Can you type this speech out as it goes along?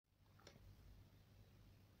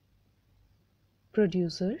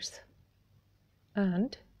producers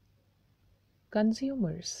and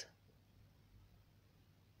consumers.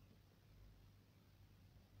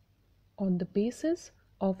 On the basis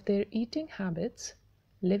of their eating habits,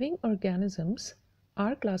 living organisms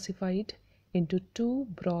are classified into two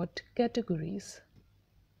broad categories: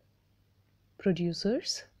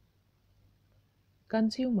 producers,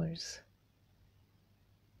 consumers.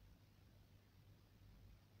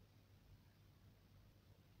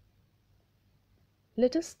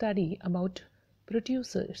 Let us study about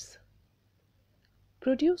producers.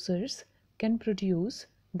 Producers can produce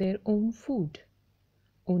their own food.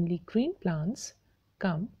 Only green plants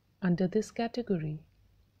come under this category.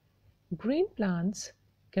 Green plants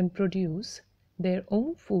can produce their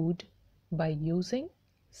own food by using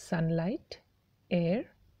sunlight, air,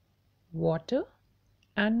 water,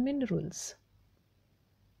 and minerals.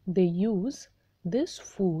 They use this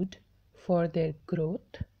food for their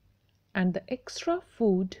growth, and the extra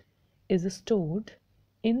food is stored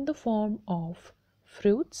in the form of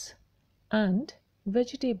fruits and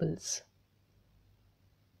vegetables.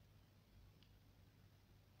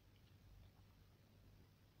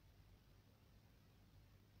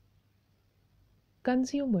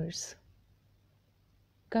 Consumers.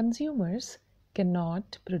 Consumers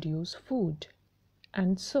cannot produce food,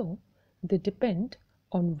 and so they depend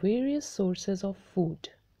on various sources of food.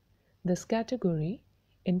 This category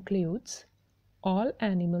includes all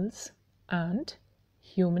animals and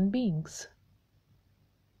human beings.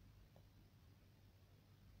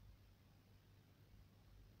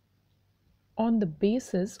 On the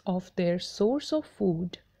basis of their source of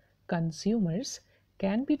food, consumers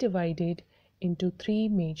can be divided into three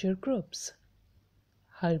major groups: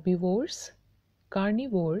 herbivores,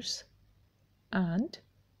 carnivores, and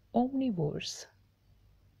omnivores.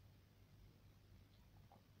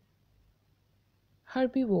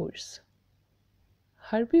 Herbivores.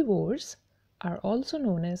 Herbivores are also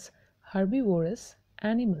known as herbivorous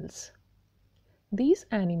animals. These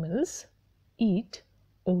animals eat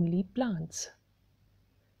only plants.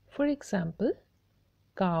 For example,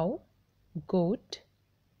 cow, goat,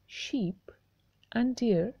 sheep, and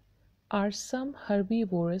deer are some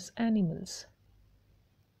herbivorous animals.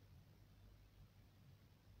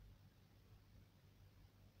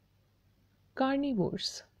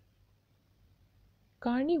 Carnivores.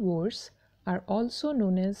 Carnivores are also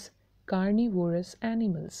known as carnivorous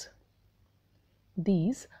animals.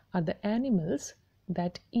 These are the animals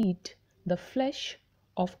that eat the flesh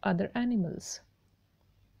of other animals.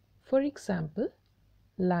 For example,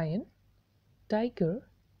 lion, tiger,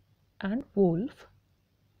 and wolf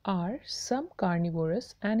are some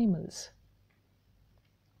carnivorous animals.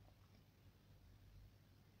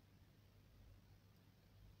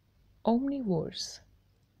 Omnivores.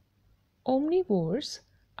 Omnivores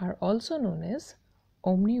are also known as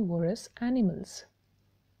omnivorous animals.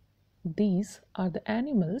 These are the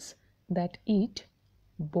animals that eat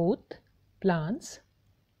both plants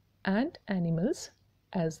and animals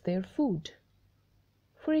as their food.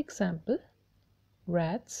 For example,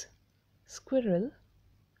 rats, squirrel,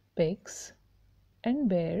 pigs, and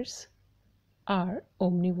bears are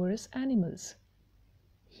omnivorous animals.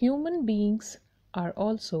 Human beings are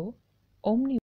also omnivorous.